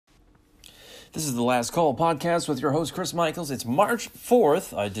This is the Last Call podcast with your host, Chris Michaels. It's March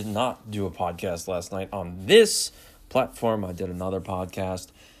 4th. I did not do a podcast last night on this platform. I did another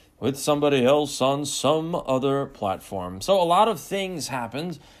podcast with somebody else on some other platform. So a lot of things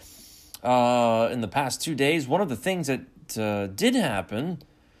happened in the past 2 days. One of the things that did happen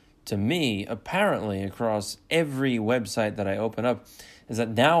to me, apparently, across every website that I open up, is that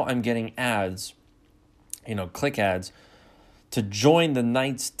now I'm getting ads, click ads, to join the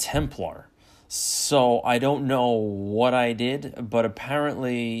Knights Templar. So I don't know what I did, but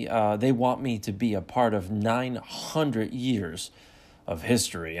apparently they want me to be a part of 900 years of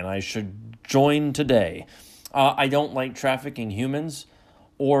history, and I should join today. I don't like trafficking humans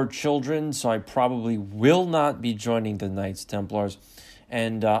or children, so I probably will not be joining the Knights Templars.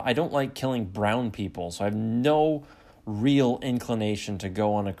 And I don't like killing brown people, so I have no real inclination to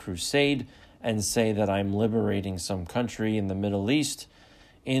go on a crusade and say that I'm liberating some country in the Middle East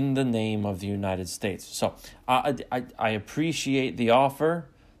in the name of the United States. So I appreciate the offer,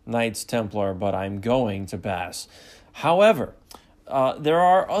 Knights Templar, but I'm going to pass. However, there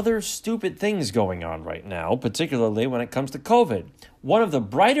are other stupid things going on right now, particularly when it comes to COVID. One of the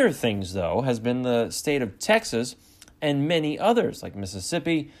brighter things, though, has been the state of Texas and many others, like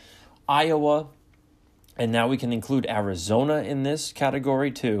Mississippi, Iowa, and now we can include Arizona in this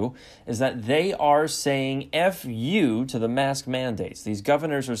category too, is that they are saying F you to the mask mandates. These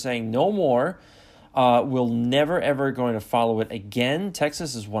governors are saying no more. We'll never, ever going to follow it again.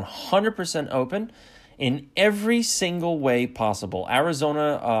 Texas is 100% open in every single way possible.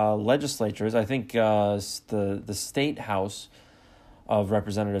 Arizona legislatures, I think the state house of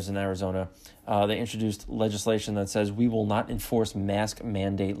representatives in Arizona, they introduced legislation that says we will not enforce mask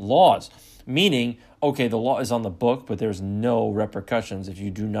mandate laws. Meaning, okay, the law is on the book, but there's no repercussions if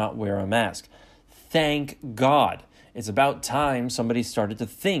you do not wear a mask. Thank God. It's about time somebody started to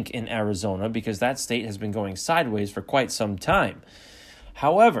think in Arizona, because that state has been going sideways for quite some time.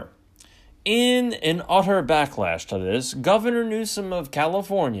 However, in an utter backlash to this, Governor Newsom of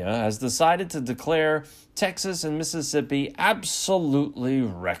California has decided to declare Texas and Mississippi absolutely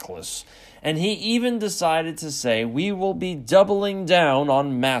reckless. And he even decided to say we will be doubling down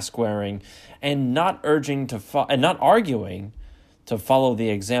on mask wearing and not arguing to follow the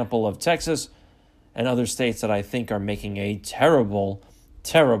example of Texas and other states that I think are making a terrible,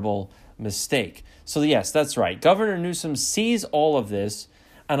 terrible mistake. So yes, that's right. Governor Newsom sees all of this,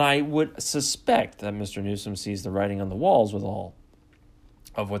 and I would suspect that Mr. Newsom sees the writing on the walls with all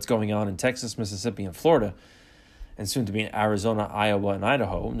of what's going on in Texas, Mississippi, and Florida, and soon to be in Arizona, Iowa, and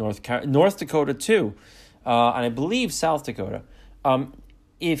Idaho, North Dakota too, and I believe South Dakota.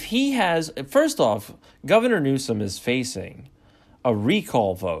 If he has, first off, Governor Newsom is facing a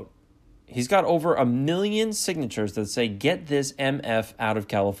recall vote. He's got over 1 million signatures that say get this MF out of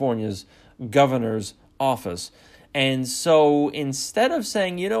California's governor's office. And so instead of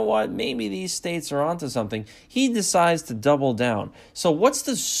saying, you know what, maybe these states are onto something, he decides to double down. So what's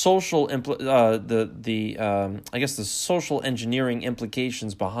the social the social engineering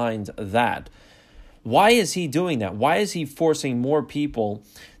implications behind that? Why is he doing that? Why is he forcing more people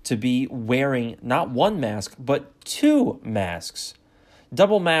to be wearing not one mask, but 2 masks?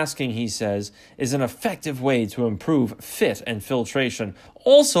 Double masking, he says, is an effective way to improve fit and filtration.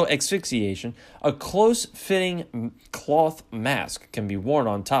 Also, asphyxiation. A close-fitting cloth mask can be worn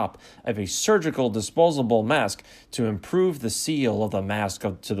on top of a surgical disposable mask to improve the seal of the mask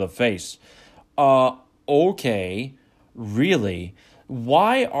to the face. Okay, really?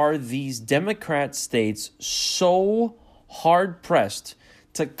 Why are these Democrat states so hard-pressed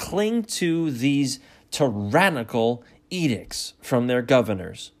to cling to these tyrannical edicts from their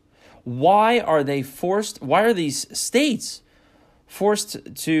governors? Why are these states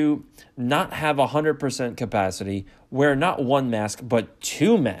forced to not have 100% capacity, wear not one mask, but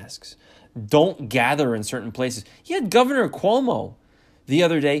 2 masks, don't gather in certain places? You had Governor Cuomo the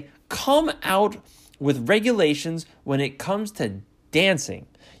other day come out with regulations when it comes to dancing.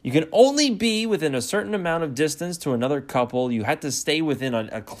 You can only be within a certain amount of distance to another couple. You had to stay within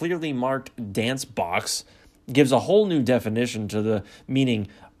a clearly marked dance box. Gives a whole new definition to the meaning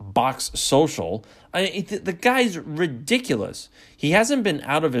box social. The guy's ridiculous. He hasn't been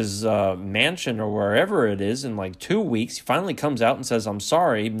out of his mansion or wherever it is in like 2 weeks. He finally comes out and says, I'm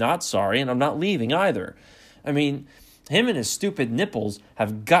sorry, not sorry, and I'm not leaving either. I mean, him and his stupid nipples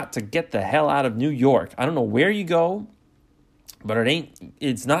have got to get the hell out of New York. I don't know where you go, but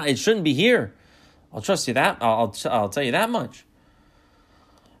it shouldn't be here. I'll trust you that. I'll tell you that much.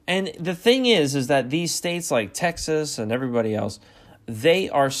 And the thing is that these states like Texas and everybody else, they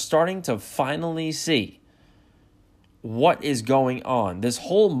are starting to finally see what is going on, this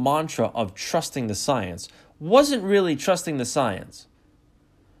whole mantra of trusting the science, wasn't really trusting the science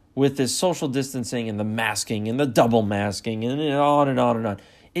with this social distancing and the masking and the double masking and on and on and on.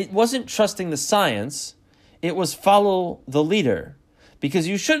 It wasn't trusting the science. It was follow the leader. Because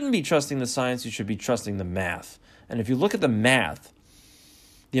you shouldn't be trusting the science, you should be trusting the math. And if you look at the math,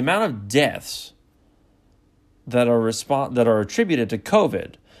 the amount of deaths that are attributed to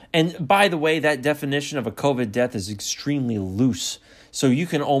COVID, and by the way, that definition of a COVID death is extremely loose. So you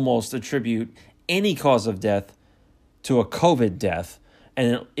can almost attribute any cause of death to a COVID death,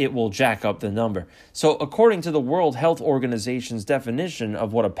 and it will jack up the number. So according to the World Health Organization's definition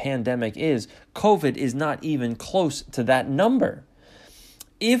of what a pandemic is, COVID is not even close to that number.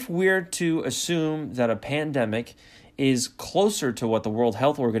 If we're to assume that a pandemic is closer to what the World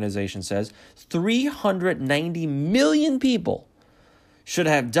Health Organization says, 390 million people should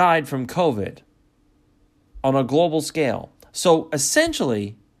have died from COVID on a global scale. So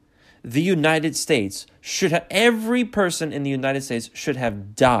essentially, the United States every person in the United States should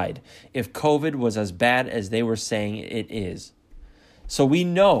have died if COVID was as bad as they were saying it is. So we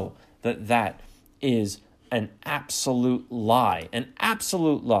know that that is an absolute lie.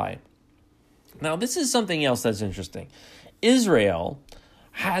 Now, this is something else that's interesting. Israel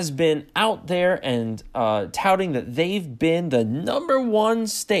has been out there and touting that they've been the number one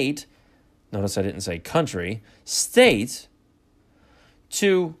state, notice I didn't say country, state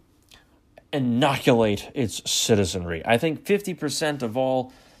to inoculate its citizenry. I think 50% of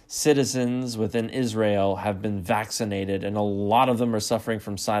all citizens within Israel have been vaccinated, and a lot of them are suffering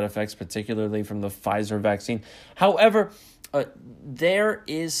from side effects, particularly from the Pfizer vaccine. However, there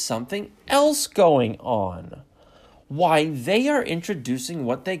is something else going on. Why they are introducing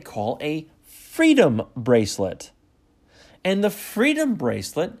what they call a freedom bracelet. And the freedom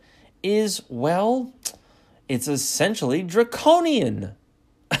bracelet is, well, it's essentially draconian.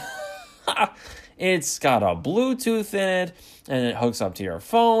 It's got a Bluetooth in it, and it hooks up to your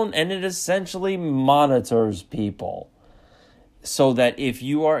phone, and it essentially monitors people. So that if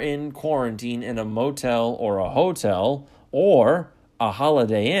you are in quarantine in a motel or a hotel or a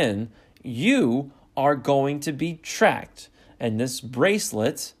Holiday Inn, you are going to be tracked. And this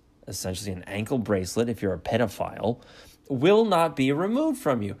bracelet, essentially an ankle bracelet if you're a pedophile, will not be removed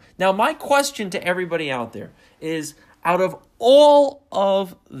from you. Now, my question to everybody out there is, out of all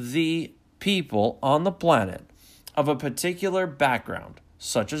of the people on the planet of a particular background,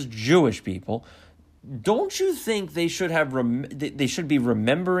 such as Jewish people, don't you think they should have they should be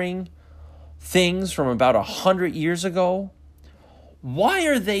remembering things from about 100 years ago? Why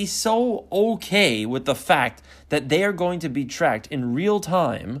are they so okay with the fact that they are going to be tracked in real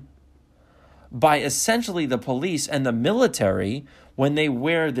time by essentially the police and the military when they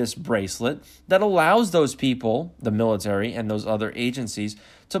wear this bracelet that allows those people, the military and those other agencies,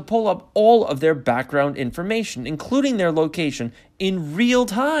 to pull up all of their background information, including their location, in real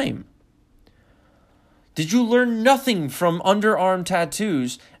time? Did you learn nothing from underarm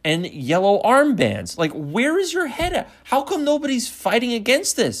tattoos and yellow armbands? Like, where is your head at? How come nobody's fighting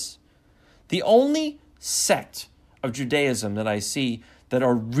against this? The only sect of Judaism that I see that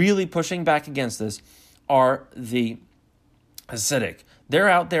are really pushing back against this are the Hasidic. They're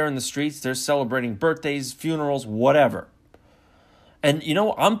out there in the streets. They're celebrating birthdays, funerals, whatever. And,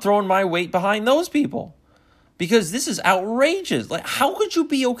 I'm throwing my weight behind those people. Because this is outrageous. Like, how could you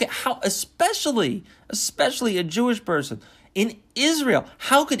be okay? How, especially a Jewish person in Israel,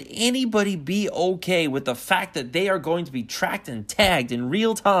 how could anybody be okay with the fact that they are going to be tracked and tagged in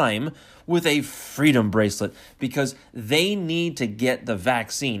real time with a freedom bracelet because they need to get the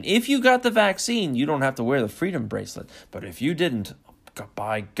vaccine? If you got the vaccine, you don't have to wear the freedom bracelet. But if you didn't,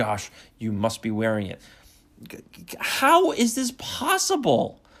 by gosh, you must be wearing it. How is this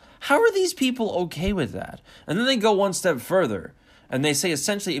possible? How are these people okay with that? And then they go one step further and they say,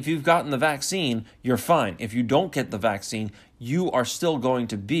 essentially, if you've gotten the vaccine, you're fine. If you don't get the vaccine, you are still going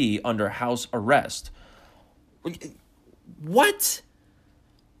to be under house arrest. What?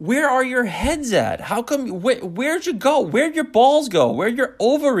 Where are your heads at? How come, where'd you go? Where'd your balls go? Where'd your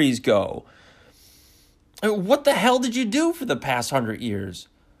ovaries go? What the hell did you do for the past 100 years?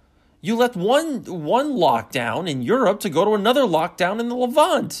 You left one lockdown in Europe to go to another lockdown in the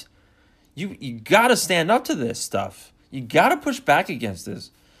Levant. You got to stand up to this stuff. You got to push back against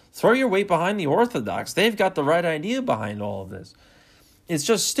this. Throw your weight behind the Orthodox. They've got the right idea behind all of this. It's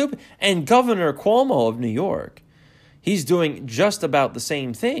just stupid. And Governor Cuomo of New York, he's doing just about the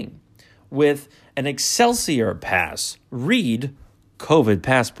same thing with an Excelsior pass. Read COVID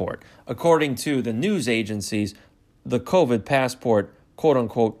passport. According to the news agencies, the COVID passport, quote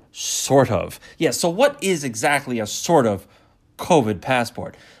unquote, sort of. Yeah, so what is exactly a sort of COVID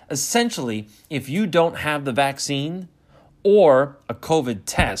passport? Essentially, if you don't have the vaccine or a COVID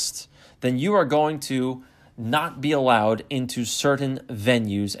test, then you are going to not be allowed into certain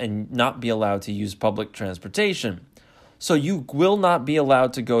venues and not be allowed to use public transportation. So you will not be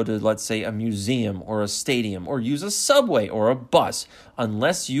allowed to go to, let's say, a museum or a stadium or use a subway or a bus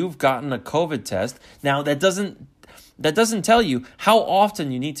unless you've gotten a COVID test. Now, that doesn't tell you how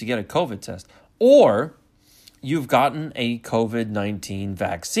often you need to get a COVID test, or you've gotten a COVID-19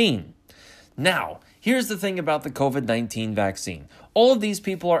 vaccine. Now, here's the thing about the COVID-19 vaccine. All of these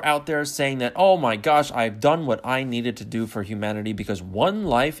people are out there saying that, oh my gosh, I've done what I needed to do for humanity because one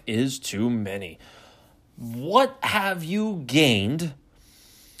life is too many. What have you gained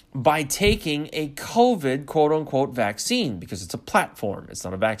by taking a COVID quote-unquote vaccine? Because it's a platform, it's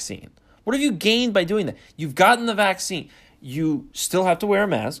not a vaccine. What have you gained by doing that? You've gotten the vaccine. You still have to wear a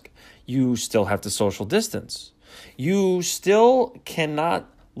mask. You still have to social distance. You still cannot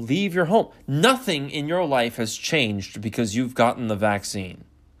leave your home. Nothing in your life has changed because you've gotten the vaccine.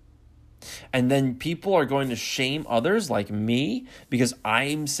 And then people are going to shame others like me because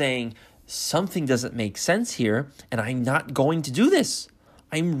I'm saying something doesn't make sense here and I'm not going to do this.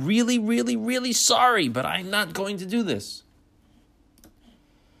 I'm really, really, really sorry, but I'm not going to do this.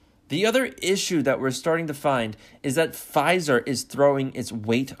 The other issue that we're starting to find is that Pfizer is throwing its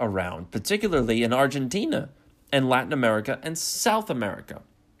weight around, particularly in Argentina and Latin America and South America.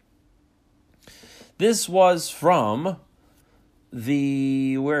 This was from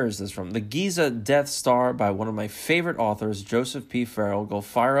where is this from? The Giza Death Star by one of my favorite authors, Joseph P. Farrell. Go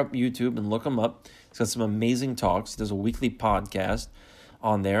fire up YouTube and look him up. He's got some amazing talks. He does a weekly podcast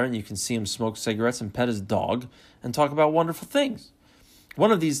on there, and you can see him smoke cigarettes and pet his dog and talk about wonderful things.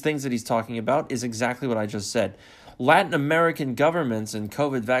 One of these things that he's talking about is exactly what I just said. Latin American governments and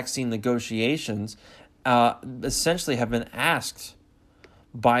COVID vaccine negotiations essentially have been asked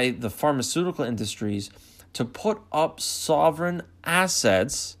by the pharmaceutical industries to put up sovereign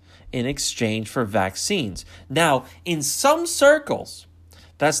assets in exchange for vaccines. Now, in some circles,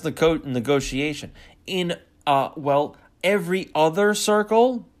 that's the negotiation. In, every other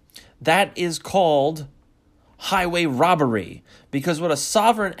circle, that is called highway robbery. Because what a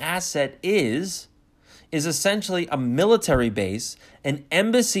sovereign asset is essentially a military base, an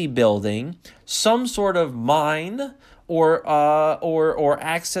embassy building, some sort of mine, or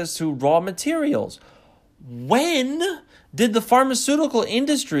access to raw materials. When did the pharmaceutical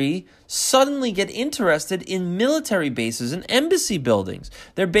industry suddenly get interested in military bases and embassy buildings?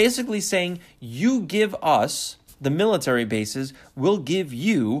 They're basically saying, you give us the military bases, we'll give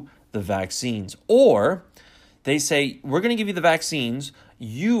you the vaccines. Or they say, we're going to give you the vaccines,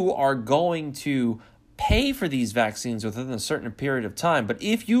 you are going to pay for these vaccines within a certain period of time, but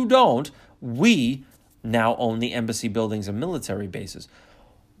if you don't, we now own the embassy buildings and military bases.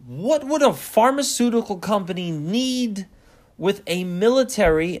 What would a pharmaceutical company need with a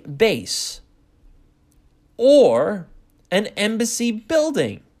military base or an embassy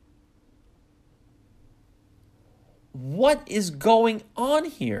building? What is going on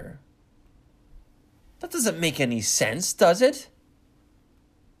here? That doesn't make any sense, does it?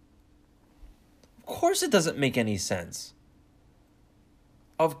 Of course it doesn't make any sense.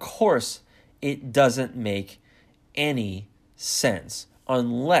 Of course it doesn't make any sense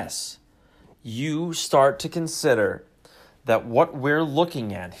unless you start to consider that what we're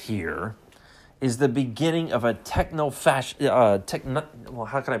looking at here is the beginning of a a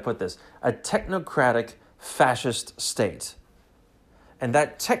technocratic fascist state. And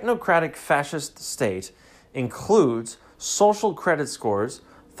that technocratic fascist state includes social credit scores,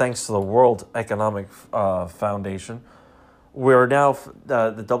 thanks to the World Economic Foundation. We're now,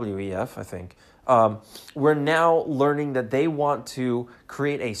 the WEF, I think, we're now learning that they want to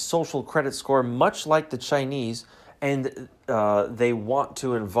create a social credit score much like the Chinese, and they want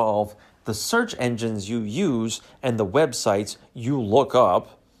to involve the search engines you use and the websites you look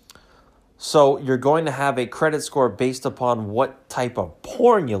up. So you're going to have a credit score based upon what type of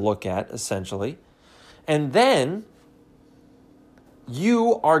porn you look at, essentially. And then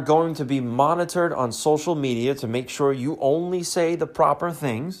you are going to be monitored on social media to make sure you only say the proper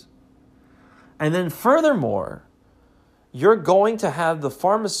things. And then furthermore, you're going to have the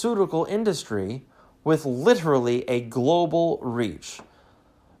pharmaceutical industry with literally a global reach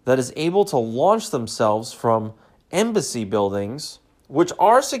that is able to launch themselves from embassy buildings, which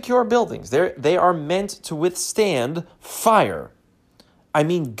are secure buildings. They are meant to withstand fire. I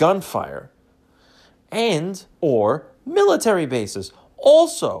mean gunfire. And or military bases.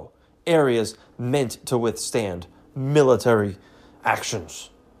 Also areas meant to withstand military actions.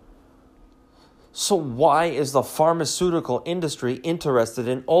 So why is the pharmaceutical industry interested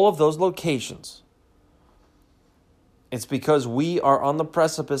in all of those locations? It's because we are on the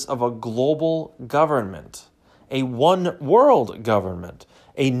precipice of a global government, a one world government,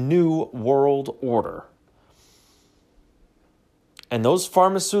 a new world order. And those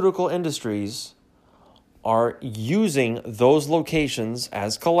pharmaceutical industries are using those locations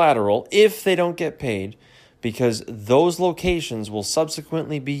as collateral if they don't get paid, because those locations will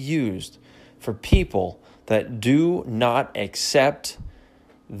subsequently be used for people that do not accept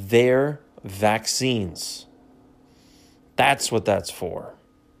their vaccines. That's what that's for.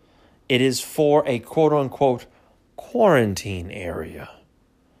 It is for a quote-unquote quarantine area.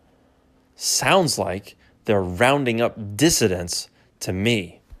 Sounds like they're rounding up dissidents to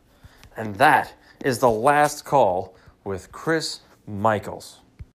me. And that is the last call with Chris Michaels.